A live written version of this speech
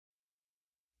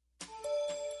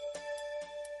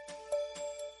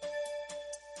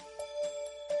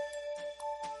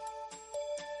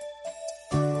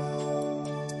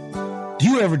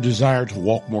you ever desire to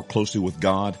walk more closely with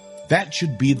God? That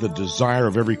should be the desire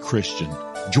of every Christian.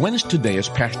 Join us today as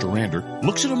Pastor Rander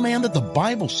looks at a man that the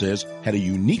Bible says had a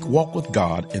unique walk with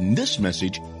God. In this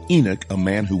message, Enoch, a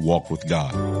man who walked with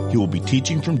God. He will be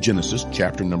teaching from Genesis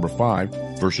chapter number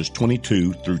 5, verses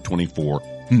 22 through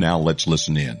 24. Now let's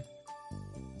listen in.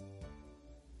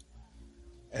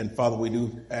 And Father, we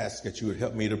do ask that you would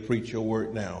help me to preach your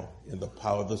word now in the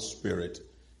power of the Spirit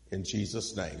in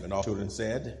Jesus' name. And all children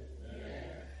said,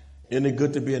 isn't it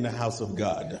good to be in the house of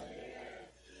God?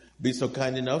 Be so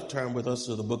kind enough, turn with us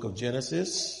to the book of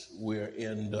Genesis. We're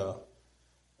in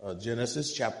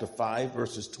Genesis chapter 5,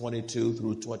 verses 22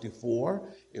 through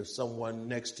 24. If someone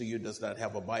next to you does not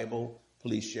have a Bible,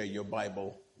 please share your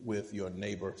Bible with your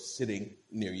neighbor sitting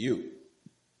near you.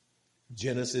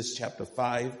 Genesis chapter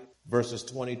 5, verses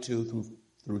 22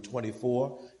 through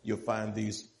 24, you'll find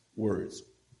these words.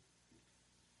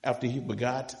 After he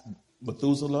begot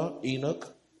Methuselah,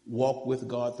 Enoch walked with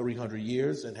God 300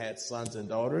 years and had sons and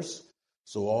daughters.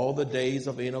 So all the days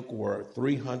of Enoch were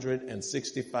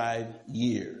 365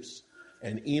 years.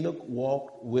 And Enoch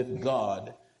walked with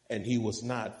God, and he was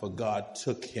not, for God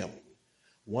took him.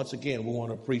 Once again, we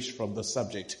want to preach from the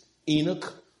subject,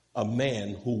 Enoch, a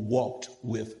man who walked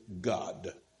with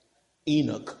God.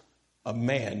 Enoch, a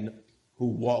man who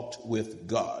walked with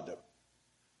God.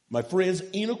 My friends,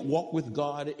 Enoch walked with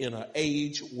God in an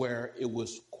age where it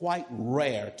was quite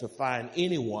rare to find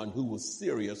anyone who was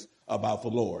serious about the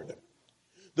Lord.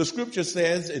 The scripture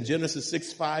says in Genesis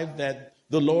 6:5 that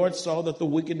the Lord saw that the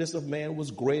wickedness of man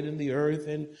was great in the earth,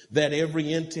 and that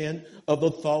every intent of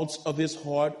the thoughts of his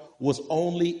heart was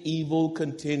only evil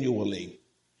continually.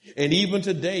 And even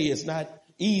today, it's not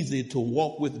easy to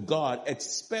walk with God,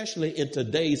 especially in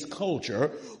today's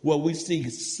culture where we see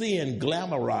sin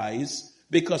glamorized,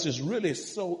 because it's really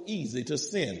so easy to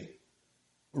sin.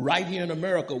 Right here in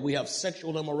America, we have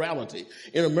sexual immorality.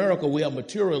 In America, we have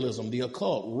materialism, the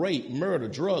occult, rape, murder,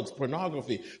 drugs,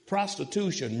 pornography,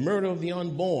 prostitution, murder of the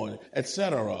unborn,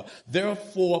 etc.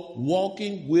 Therefore,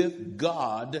 walking with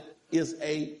God is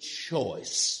a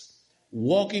choice.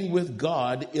 Walking with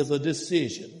God is a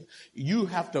decision. You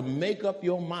have to make up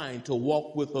your mind to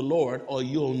walk with the Lord, or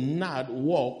you'll not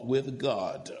walk with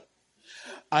God.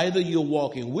 Either you're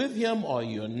walking with him or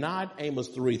you're not. Amos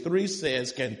 3:3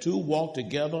 says, can two walk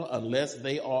together unless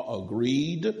they are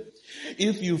agreed?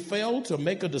 If you fail to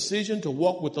make a decision to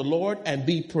walk with the Lord and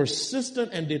be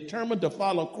persistent and determined to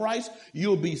follow Christ,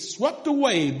 you'll be swept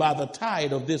away by the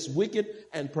tide of this wicked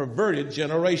and perverted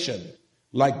generation.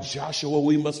 Like Joshua,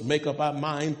 we must make up our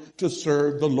mind to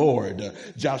serve the Lord.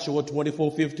 Joshua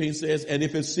 24:15 says, and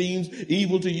if it seems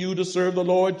evil to you to serve the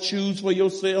Lord, choose for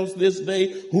yourselves this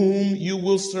day whom you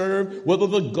will serve, whether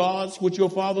the gods which your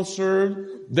father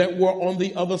served that were on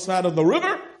the other side of the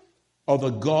river, or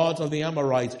the gods of the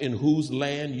Amorites in whose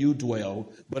land you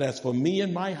dwell. But as for me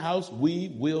and my house,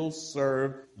 we will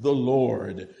serve the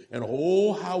Lord. And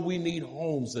oh, how we need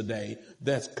homes today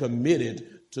that's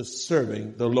committed to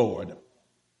serving the Lord.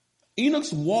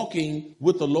 Enoch's walking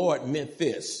with the Lord meant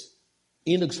this.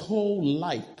 Enoch's whole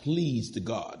life pleased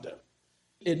God.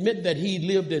 It meant that he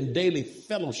lived in daily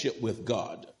fellowship with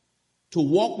God. To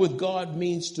walk with God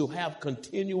means to have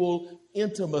continual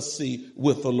intimacy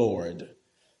with the Lord.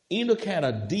 Enoch had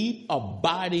a deep,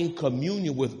 abiding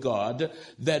communion with God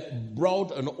that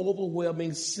brought an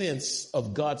overwhelming sense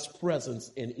of God's presence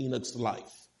in Enoch's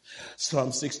life.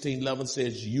 Psalm 16:11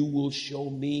 says, you will show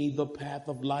me the path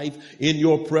of life. In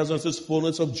your presence is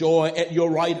fullness of joy. At your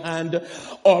right hand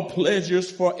are pleasures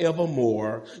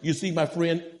forevermore. You see, my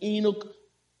friend, Enoch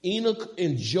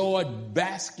enjoyed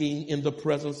basking in the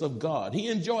presence of God. He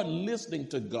enjoyed listening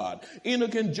to God.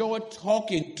 Enoch enjoyed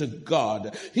talking to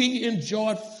God. He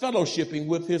enjoyed fellowshipping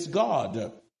with his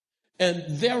God. And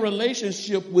their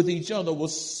relationship with each other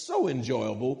was so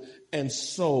enjoyable and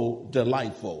so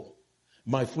delightful.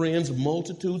 My friends,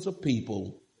 multitudes of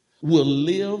people will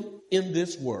live in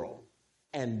this world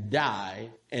and die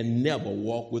and never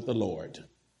walk with the Lord.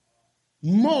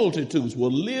 Multitudes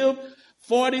will live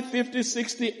 40, 50,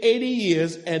 60, 80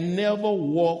 years and never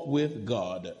walk with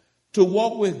God. To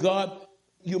walk with God,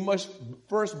 you must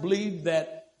first believe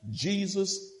that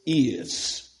Jesus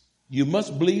is. You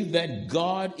must believe that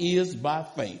God is by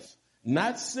faith.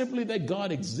 Not simply that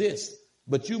God exists,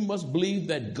 but you must believe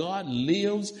that God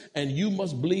lives, and you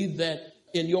must believe that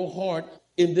in your heart,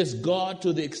 in this God,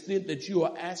 to the extent that you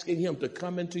are asking him to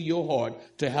come into your heart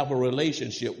to have a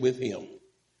relationship with him.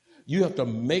 You have to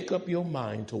make up your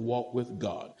mind to walk with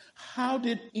God. How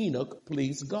did Enoch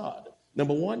please God?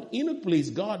 Number one, Enoch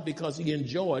pleased God because he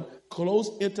enjoyed close,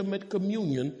 intimate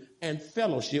communion and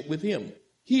fellowship with him.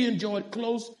 He enjoyed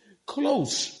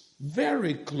close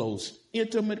very close,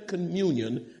 intimate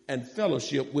communion and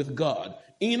fellowship with God.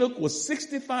 Enoch was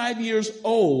 65 years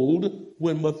old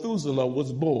when Methuselah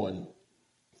was born.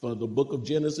 For the book of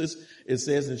Genesis, it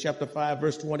says in chapter 5,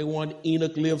 verse 21,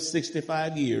 Enoch lived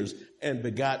 65 years and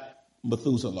begot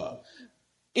Methuselah.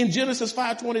 In Genesis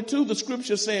 5:22, the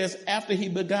scripture says, after he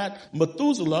begot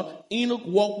Methuselah, Enoch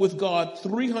walked with God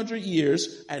 300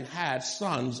 years and had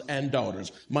sons and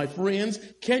daughters. My friends,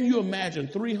 can you imagine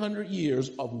 300 years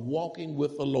of walking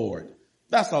with the Lord?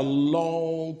 That's a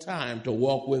long time to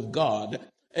walk with God.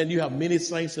 And you have many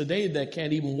saints today that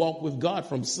can't even walk with God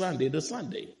from Sunday to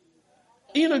Sunday.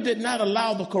 Enoch did not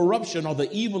allow the corruption or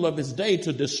the evil of his day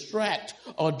to distract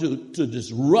or to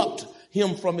disrupt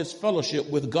him from his fellowship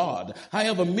with God.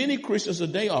 However, many Christians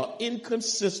today are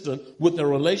inconsistent with their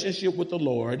relationship with the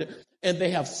Lord, and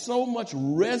they have so much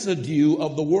residue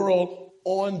of the world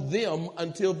on them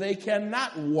until they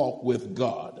cannot walk with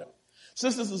God.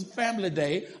 Since this is Family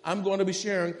Day, I'm going to be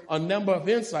sharing a number of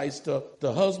insights to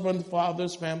husbands,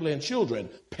 fathers, family, and children.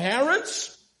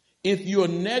 Parents, if you're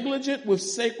negligent with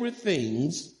sacred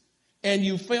things and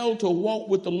you fail to walk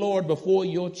with the Lord before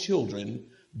your children,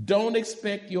 don't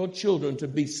expect your children to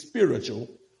be spiritual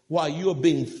while you're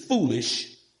being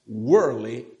foolish,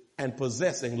 worldly, and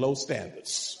possessing low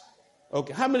standards.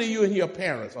 Okay, how many of you in here are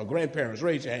parents or grandparents?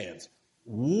 Raise your hands.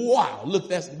 Wow, look,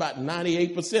 that's about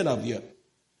 98% of you.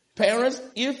 Parents,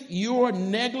 if you're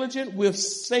negligent with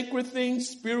sacred things,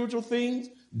 spiritual things,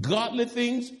 godly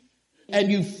things, and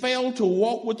you fail to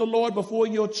walk with the Lord before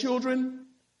your children,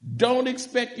 don't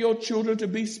expect your children to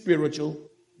be spiritual.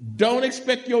 Don't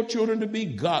expect your children to be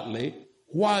godly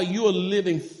while you're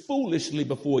living foolishly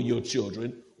before your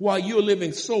children, while you're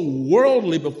living so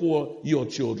worldly before your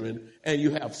children, and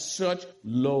you have such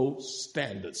low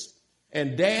standards.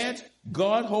 And dads,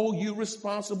 God hold you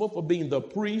responsible for being the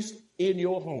priest in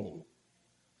your home,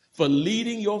 for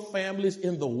leading your families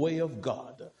in the way of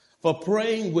God, for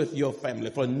praying with your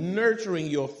family, for nurturing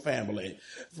your family,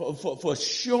 for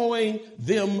showing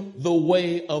them the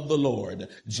way of the Lord.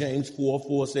 James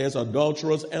 4:4 says,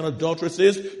 adulterers and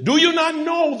adulteresses, do you not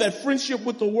know that friendship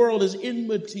with the world is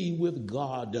enmity with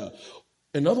God?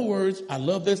 In other words, I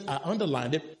love this, I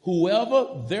underlined it.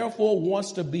 Whoever therefore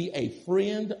wants to be a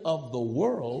friend of the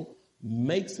world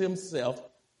makes himself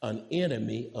an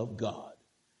enemy of God.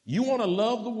 You want to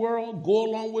love the world, go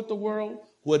along with the world,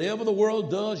 whatever the world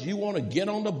does, you want to get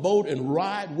on the boat and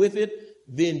ride with it,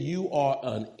 then you are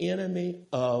an enemy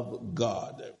of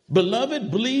God.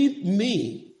 Beloved, believe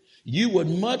me, you would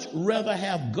much rather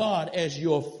have God as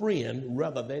your friend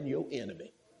rather than your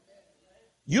enemy.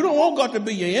 You don't want God to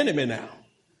be your enemy now,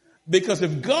 because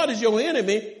if God is your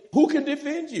enemy, who can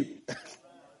defend you?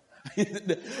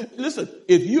 Listen,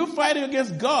 if you're fighting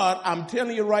against God, I'm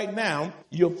telling you right now,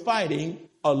 you're fighting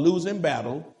a losing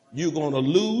battle. You're going to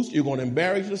lose. You're going to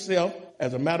embarrass yourself.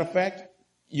 As a matter of fact,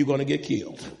 you're going to get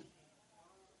killed.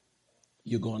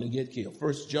 You're going to get killed.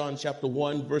 1 John chapter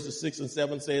 1, verses 6 and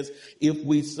 7 says, if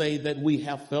we say that we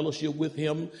have fellowship with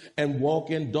him and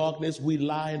walk in darkness, we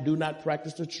lie and do not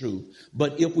practice the truth.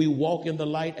 But if we walk in the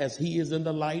light as he is in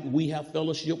the light, we have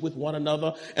fellowship with one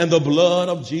another, and the blood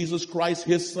of Jesus Christ,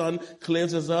 his son,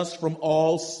 cleanses us from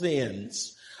all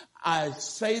sins. I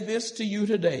say this to you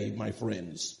today, my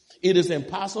friends. It is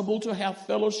impossible to have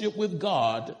fellowship with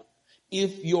God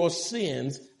if your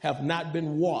sins have not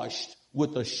been washed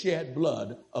with the shed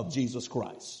blood of Jesus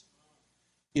Christ.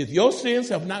 If your sins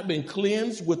have not been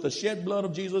cleansed with the shed blood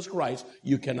of Jesus Christ,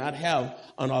 you cannot have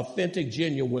an authentic,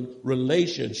 genuine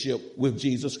relationship with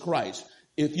Jesus Christ.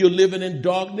 If you're living in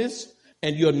darkness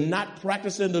and you're not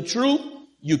practicing the truth,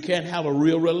 you can't have a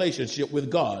real relationship with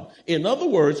God. In other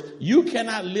words, you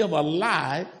cannot live a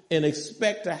lie and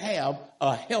expect to have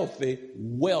a healthy,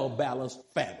 well-balanced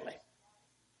family.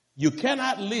 You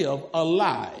cannot live a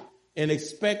lie and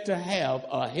expect to have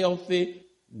a healthy,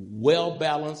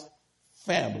 well-balanced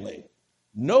family.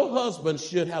 No husband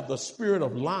should have the spirit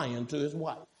of lying to his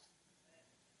wife.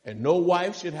 And no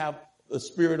wife should have the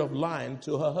spirit of lying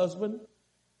to her husband.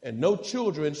 And no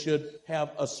children should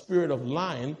have a spirit of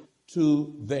lying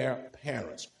to their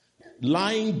parents.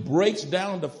 Lying breaks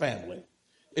down the family.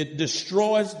 It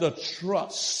destroys the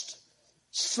trust.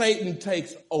 Satan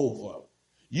takes over.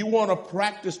 You want to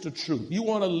practice the truth. You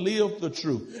want to live the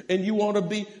truth. And you want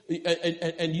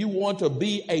to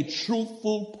be a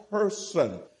truthful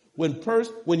person.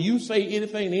 When you say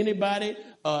anything to anybody,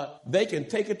 they can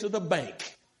take it to the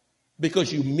bank,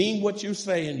 because you mean what you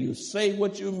say and you say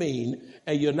what you mean,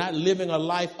 and you're not living a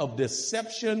life of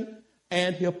deception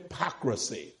and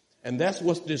hypocrisy. And that's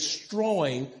what's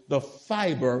destroying the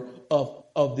fiber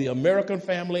of the American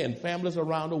family and families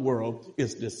around the world,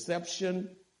 is deception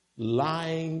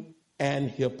lying,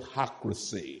 and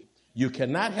hypocrisy. You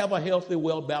cannot have a healthy,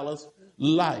 well-balanced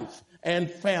life and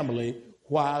family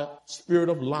while spirit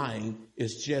of lying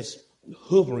is just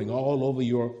hovering all over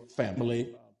your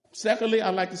family. Secondly,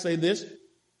 I'd like to say this.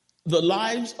 The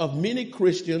lives of many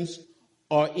Christians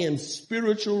are in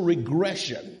spiritual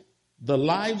regression. The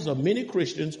lives of many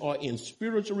Christians are in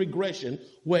spiritual regression,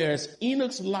 whereas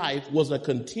Enoch's life was a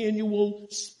continual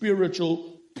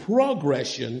spiritual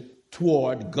progression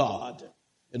toward God.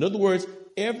 In other words,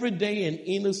 every day in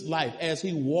Enoch's life, as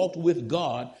he walked with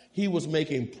God, he was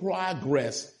making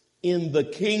progress in the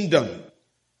kingdom.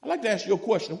 I'd like to ask you a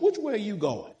question. Which way are you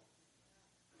going?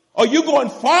 Are you going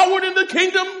forward in the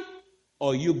kingdom,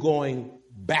 or are you going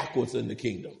backwards in the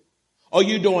kingdom? Are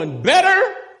you doing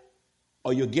better,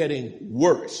 or you're getting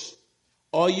worse?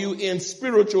 Are you in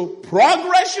spiritual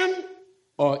progression,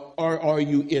 or are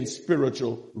you in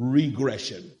spiritual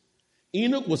regression?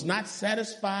 Enoch was not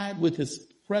satisfied with his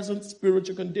present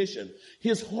spiritual condition.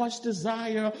 His heart's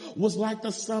desire was like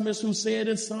the psalmist who said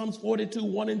in Psalms 42,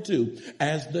 1 and 2,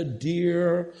 as the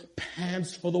deer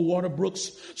pants for the water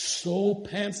brooks, so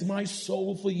pants my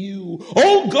soul for you.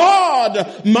 Oh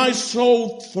God, my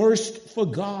soul thirsts for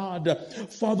God,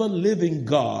 for the living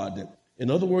God.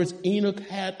 In other words, Enoch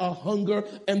had a hunger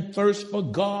and thirst for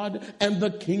God and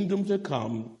the kingdom to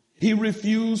come. He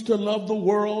refused to love the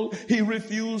world. He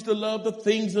refused to love the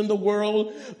things in the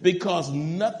world because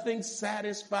nothing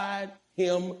satisfied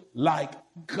him like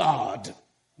God.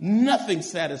 Nothing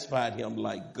satisfied him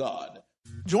like God.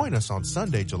 Join us on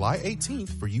Sunday, July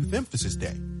 18th for Youth Emphasis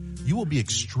Day. You will be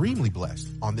extremely blessed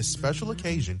on this special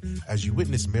occasion as you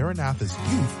witness Maranatha's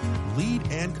youth lead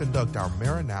and conduct our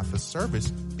Maranatha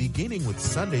service beginning with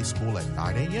Sunday school at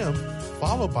 9 a.m.,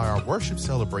 followed by our worship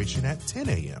celebration at 10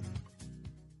 a.m.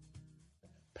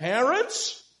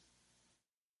 Parents,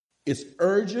 it's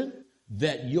urgent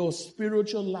that your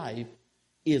spiritual life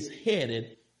is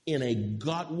headed in a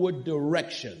Godward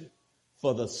direction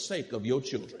for the sake of your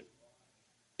children.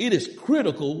 It is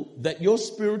critical that your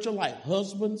spiritual life,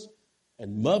 husbands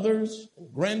and mothers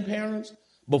and grandparents,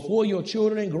 before your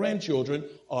children and grandchildren,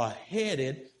 are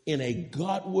headed in a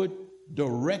Godward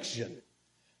direction.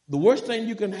 The worst thing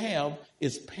you can have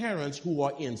is parents who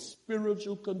are in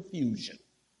spiritual confusion.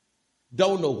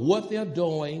 Don't know what they're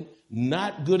doing,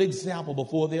 not good example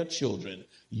before their children.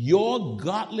 Your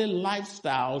godly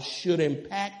lifestyle should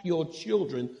impact your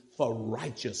children for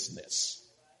righteousness.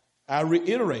 I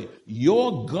reiterate,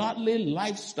 your godly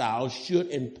lifestyle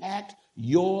should impact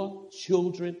your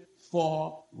children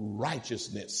for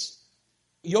righteousness.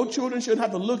 Your children shouldn't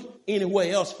have to look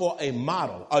anywhere else for a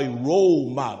model, a role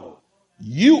model.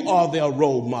 You are their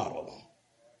role model.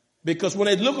 Because when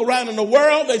they look around in the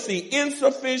world, they see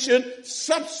insufficient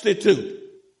substitute.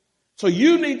 So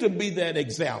you need to be that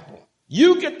example.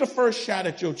 You get the first shot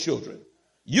at your children.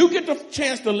 You get the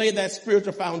chance to lay that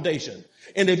spiritual foundation.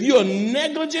 And if you are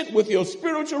negligent with your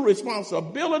spiritual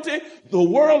responsibility, the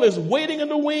world is waiting in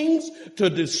the wings to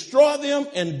destroy them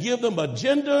and give them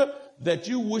agenda that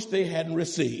you wish they hadn't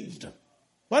received.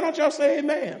 Why don't y'all say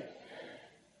amen?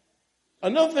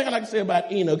 Another thing I'd like to say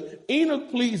about Enoch, Enoch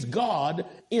pleased God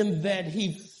in that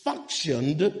he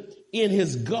functioned in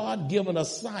his God-given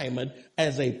assignment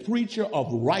as a preacher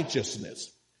of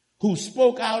righteousness who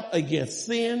spoke out against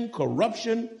sin,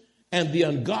 corruption, and the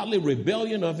ungodly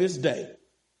rebellion of his day.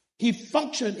 He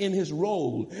functioned in his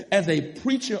role as a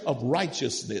preacher of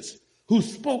righteousness who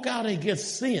spoke out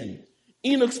against sin.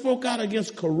 Enoch spoke out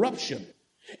against corruption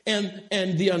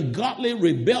and the ungodly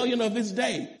rebellion of his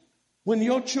day. When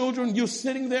your children, you're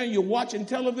sitting there and you're watching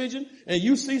television and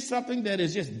you see something that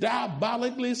is just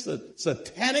diabolically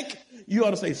satanic, you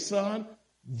ought to say, son,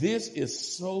 this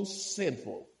is so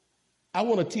sinful. I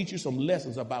want to teach you some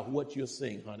lessons about what you're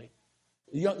seeing, honey.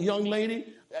 Young lady,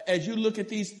 as you look at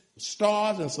these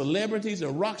stars and celebrities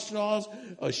and rock stars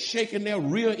shaking their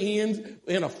rear ends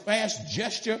in a fast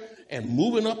gesture and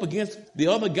moving up against the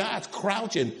other guy's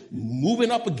crouch and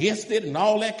moving up against it and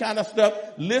all that kind of stuff.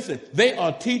 Listen, they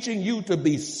are teaching you to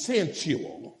be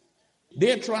sensual.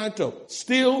 They're trying to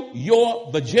steal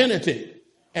your virginity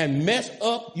and mess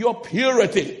up your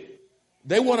purity.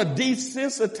 They want to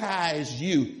desensitize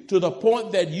you to the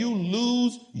point that you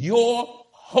lose your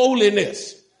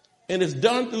holiness. And it's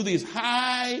done through these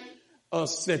high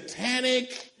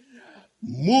satanic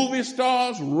movie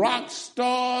stars, rock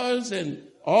stars, and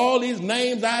all these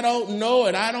names I don't know,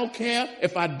 and I don't care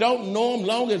if I don't know them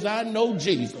long as I know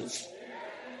Jesus.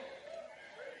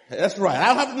 That's right. I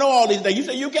don't have to know all these names. You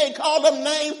say you can't call them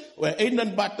names? Well, ain't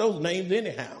nothing about those names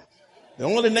anyhow. The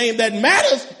only name that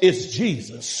matters is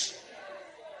Jesus.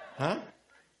 Huh?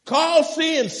 Call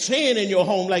sin sin in your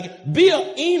home. Like, be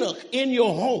an Enoch in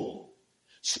your home.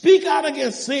 Speak out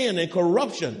against sin and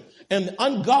corruption and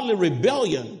ungodly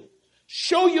rebellion.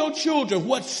 Show your children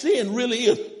what sin really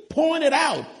is. Point it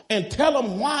out and tell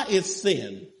them why it's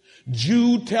sin.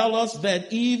 Jude tells us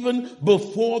that even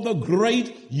before the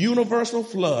great universal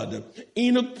flood,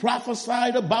 Enoch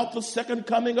prophesied about the second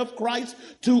coming of Christ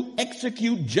to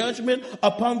execute judgment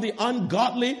upon the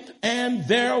ungodly and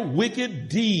their wicked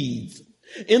deeds.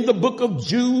 In the book of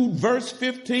Jude, verse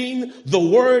 15, the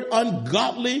word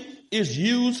ungodly is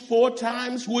used 4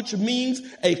 times, which means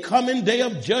a coming day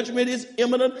of judgment is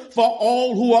imminent for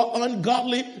all who are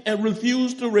ungodly and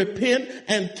refuse to repent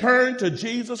and turn to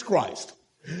Jesus Christ.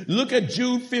 Look at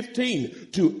Jude 15,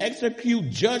 to execute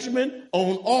judgment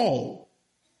on all,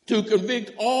 to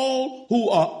convict all who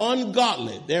are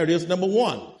ungodly. There it is, number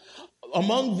 1.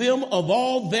 Among them of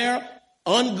all their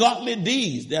ungodly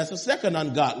deeds. That's the second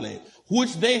ungodly,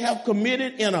 which they have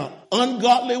committed in an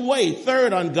ungodly way.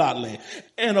 Third ungodly.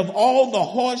 And of all the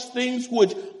harsh things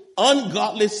which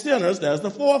ungodly sinners, that's the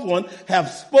fourth one, have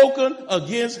spoken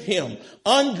against him.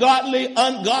 Ungodly,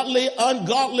 ungodly,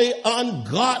 ungodly,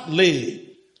 ungodly.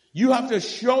 You have to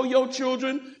show your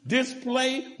children,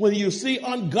 display when you see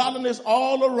ungodliness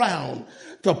all around,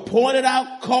 to point it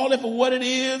out, call it for what it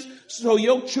is, so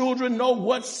your children know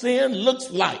what sin looks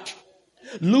like.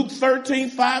 Luke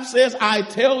 13:5 says, I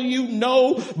tell you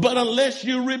no, but unless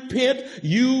you repent,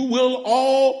 you will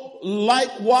all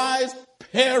likewise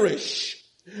perish.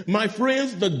 My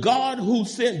friends, the God who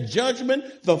sent judgment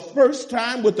the first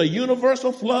time with the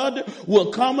universal flood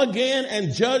will come again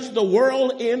and judge the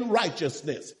world in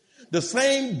righteousness. The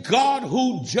same God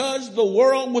who judged the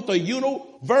world with a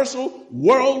universal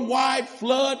worldwide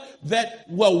flood that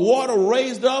where water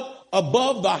raised up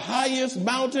above the highest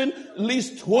mountain, at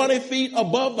least 20 feet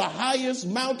above the highest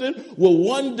mountain, will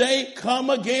one day come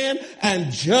again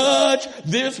and judge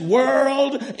this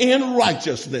world in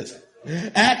righteousness.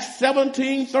 Acts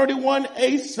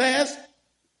 17:31a says,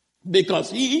 because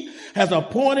he has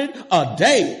appointed a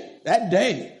day, that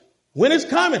day. When it's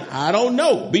coming, I don't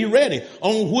know. Be ready.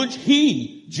 On which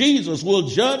he, Jesus, will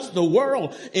judge the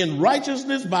world in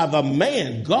righteousness by the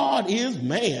man. God is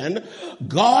man.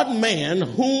 God man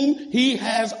whom he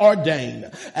has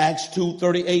ordained. Acts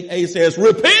 2:38a says,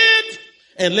 repent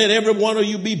and let every one of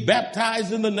you be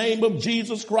baptized in the name of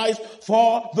Jesus Christ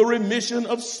for the remission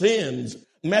of sins.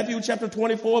 Matthew chapter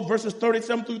 24 verses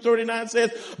 37 through 39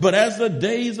 says, but as the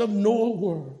days of Noah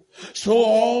were, so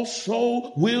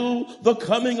also will the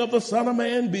coming of the Son of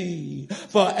Man be.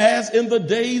 For as in the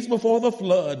days before the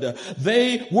flood,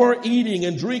 they were eating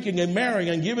and drinking and marrying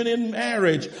and giving in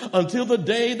marriage until the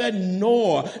day that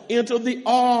Noah entered the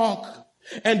ark,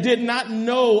 and did not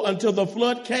know until the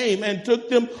flood came and took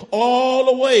them all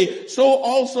away. So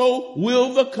also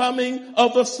will the coming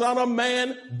of the Son of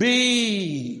Man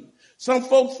be. Some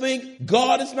folks think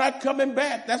God is not coming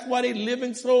back. That's why they're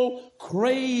living so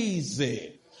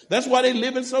crazy. That's why they're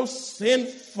living so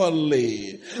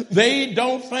sinfully. They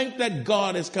don't think that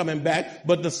God is coming back,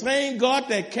 but the same God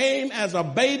that came as a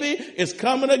baby is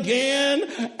coming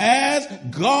again as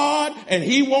God, and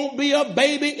he won't be a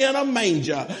baby in a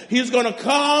manger. He's going to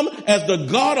come as the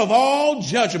God of all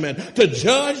judgment to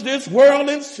judge this world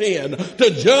in sin, to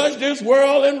judge this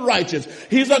world in righteous.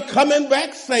 He's a coming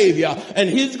back Savior, and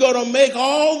he's going to make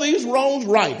all these wrongs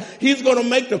right. He's going to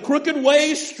make the crooked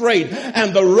ways straight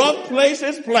and the rough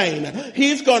places plain.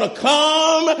 He's going to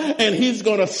come and he's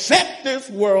going to set this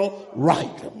world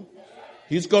right.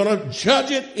 He's going to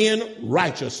judge it in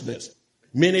righteousness.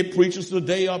 Many preachers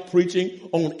today are preaching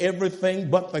on everything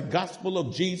but the gospel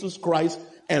of Jesus Christ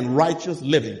and righteous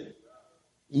living.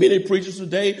 Many preachers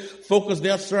today focus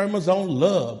their sermons on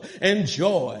love and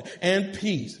joy and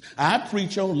peace. I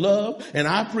preach on love and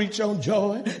I preach on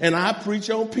joy and I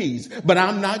preach on peace, but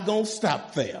I'm not going to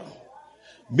stop there.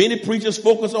 Many preachers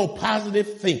focus on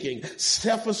positive thinking,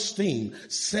 self-esteem,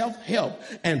 self-help,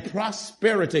 and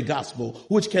prosperity gospel,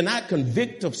 which cannot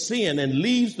convict of sin and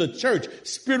leaves the church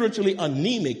spiritually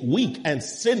anemic, weak, and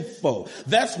sinful.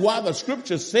 That's why the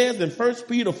scripture says in 1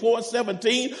 Peter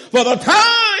 4:17, for the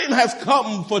time has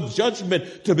come for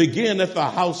judgment to begin at the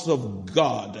house of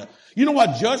God. You know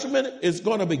what? Judgment is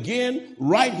going to begin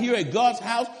right here at God's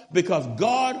house, because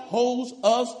God holds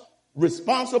us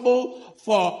responsible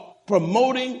for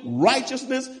promoting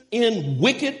righteousness in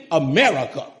wicked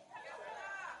America.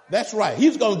 That's right.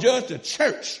 He's going to judge the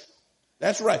church.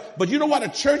 That's right. But you know what? A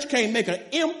church can't make an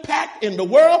impact in the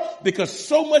world because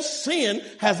so much sin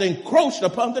has encroached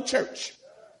upon the church.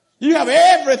 You have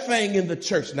everything in the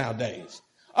church nowadays.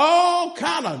 All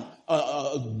kind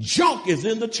of junk is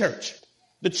in the church.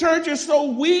 The church is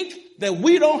so weak that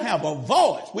we don't have a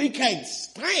voice. We can't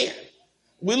stand.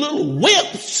 We're little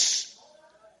wimps.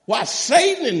 While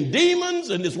Satan and demons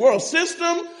and this world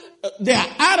system,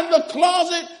 they're out of the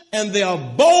closet and they are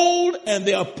bold and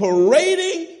they are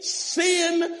parading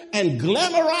sin and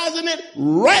glamorizing it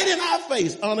right in our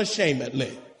face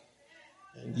unashamedly.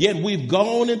 And yet we've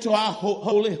gone into our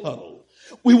holy huddle.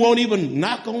 We won't even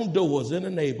knock on doors in the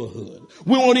neighborhood.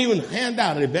 We won't even hand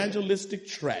out an evangelistic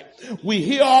tract. We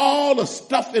hear all the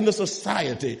stuff in the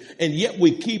society, and yet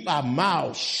we keep our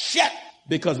mouths shut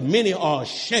because many are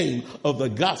ashamed of the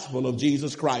gospel of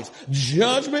Jesus Christ.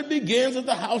 Judgment begins at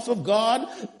the house of God,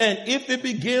 and if it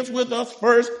begins with us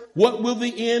first, what will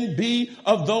the end be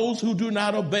of those who do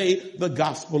not obey the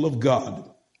gospel of God?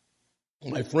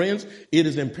 My friends, it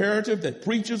is imperative that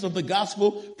preachers of the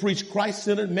gospel preach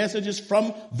Christ-centered messages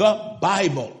from the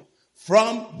Bible.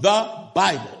 From the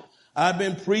Bible. I've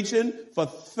been preaching for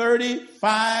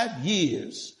 35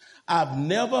 years. I've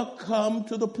never come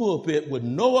to the pulpit with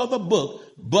no other book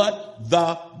but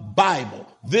the Bible.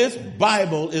 This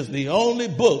Bible is the only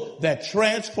book that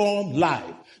transformed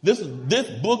life. This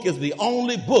book is the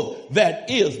only book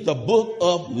that is the book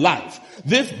of life.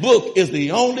 This book is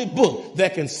the only book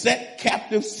that can set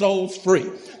captive souls free.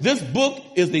 This book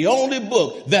is the only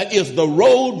book that is the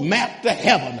road map to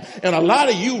heaven. And a lot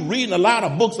of you reading a lot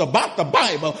of books about the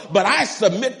Bible, but I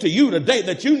submit to you today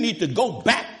that you need to go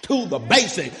back to the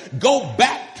basic. Go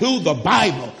back to the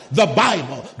Bible. The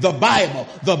Bible. The Bible.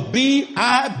 The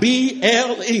Bible.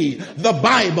 The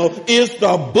Bible is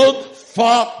the book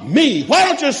for me. Why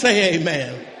don't you say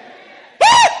amen?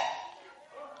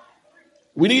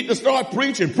 We need to start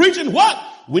preaching. Preaching what?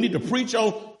 We need to preach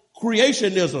on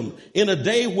creationism in a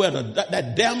day where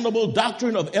that damnable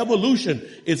doctrine of evolution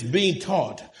is being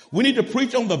taught. We need to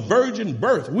preach on the virgin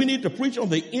birth. We need to preach on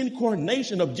the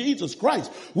incarnation of Jesus Christ.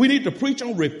 We need to preach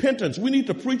on repentance. We need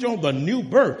to preach on the new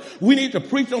birth. We need to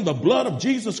preach on the blood of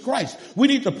Jesus Christ. We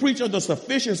need to preach on the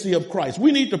sufficiency of Christ.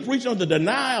 We need to preach on the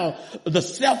denial, the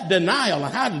self-denial,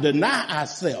 and how to deny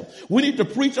ourselves. We need to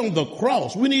preach on the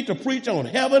cross. We need to preach on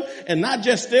heaven, and not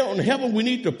just stay on heaven. We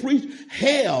need to preach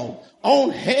hell, on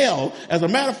hell. As a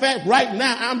matter of fact, right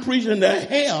now I'm preaching the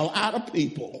hell out of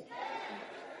people.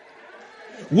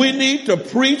 We need to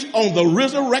preach on the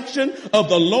resurrection of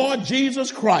the Lord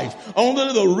Jesus Christ.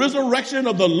 Only the resurrection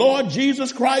of the Lord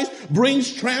Jesus Christ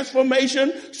brings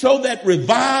transformation so that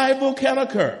revival can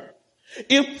occur.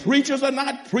 If preachers are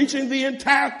not preaching the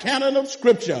entire canon of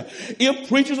Scripture, if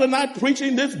preachers are not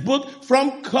preaching this book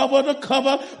from cover to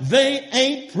cover, they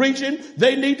ain't preaching.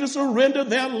 They need to surrender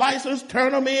their license,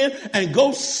 turn them in, and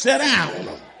go sit down.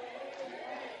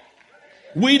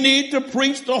 We need to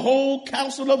preach the whole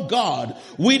counsel of God.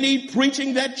 We need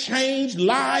preaching that changed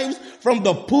lives from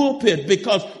the pulpit,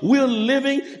 because we're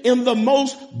living in the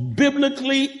most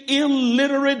biblically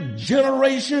illiterate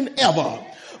generation ever.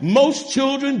 Most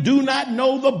children do not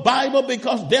know the Bible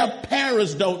because their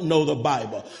parents don't know the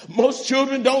Bible. Most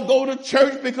children don't go to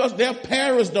church because their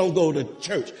parents don't go to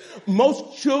church.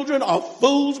 Most children are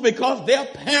fools because their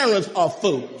parents are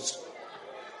fools.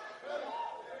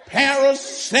 Parents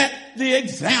set the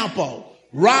example.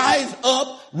 Rise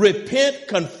up, repent,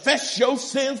 confess your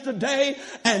sins today,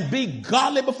 and be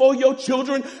godly before your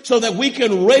children so that we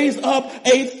can raise up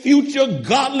a future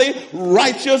godly,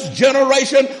 righteous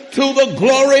generation to the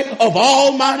glory of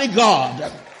Almighty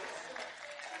God.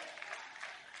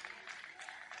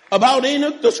 About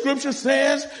Enoch, the scripture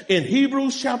says in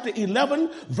Hebrews chapter 11,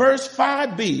 verse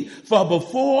 5b, for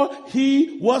before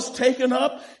he was taken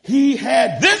up, he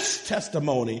had this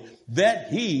testimony that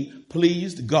he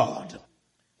pleased God.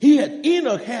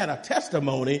 Enoch had a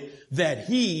testimony that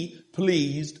he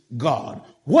pleased God.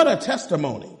 What a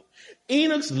testimony.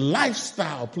 Enoch's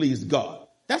lifestyle pleased God.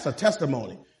 That's a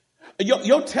testimony.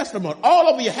 Your testimony,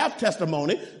 all of you have a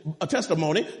testimony,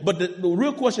 but the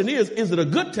real question is it a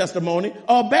good testimony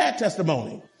or a bad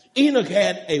testimony? Enoch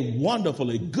had a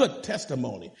wonderfully good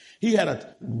testimony. He had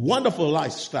a wonderful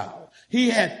lifestyle. He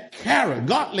had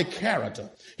godly character.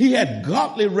 He had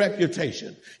godly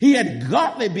reputation. He had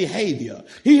godly behavior.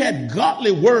 He had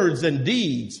godly words and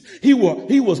deeds. He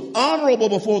was honorable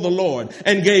before the Lord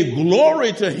and gave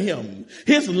glory to him.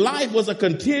 His life was a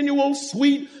continual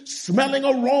sweet smelling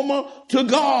aroma to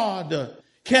God.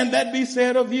 Can that be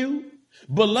said of you?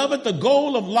 Beloved, the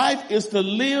goal of life is to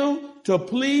live to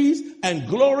please and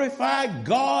glorify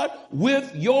God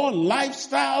with your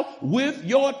lifestyle, with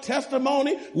your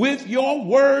testimony, with your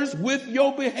words, with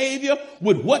your behavior,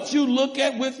 with what you look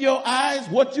at with your eyes,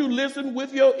 what you listen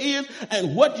with your ears,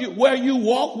 and where you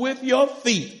walk with your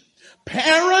feet.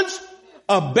 Parents,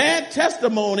 a bad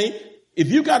testimony If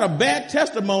you got a bad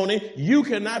testimony, you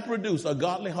cannot produce a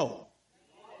godly home.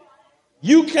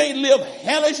 You can't live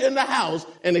hellish in the house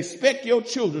and expect your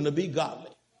children to be godly.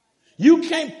 You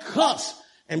can't cuss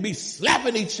and be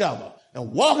slapping each other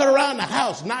and walking around the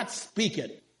house not speaking,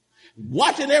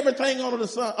 watching everything under the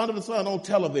sun on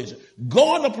television,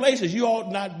 going to places you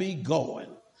ought not be going,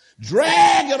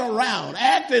 dragging around,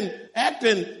 acting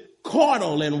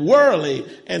carnal and worldly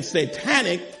and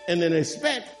satanic, and then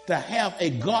expect to have a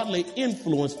godly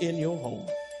influence in your home.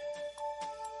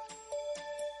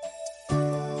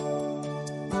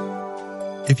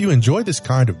 If you enjoy this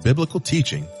kind of biblical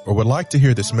teaching or would like to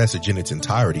hear this message in its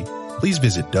entirety, please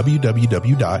visit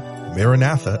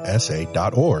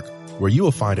www.maranathasa.org, where you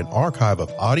will find an archive of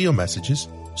audio messages,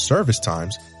 service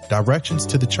times, directions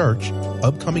to the church,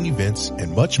 upcoming events,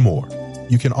 and much more.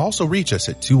 You can also reach us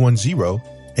at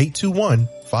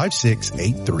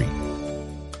 210-821-5683.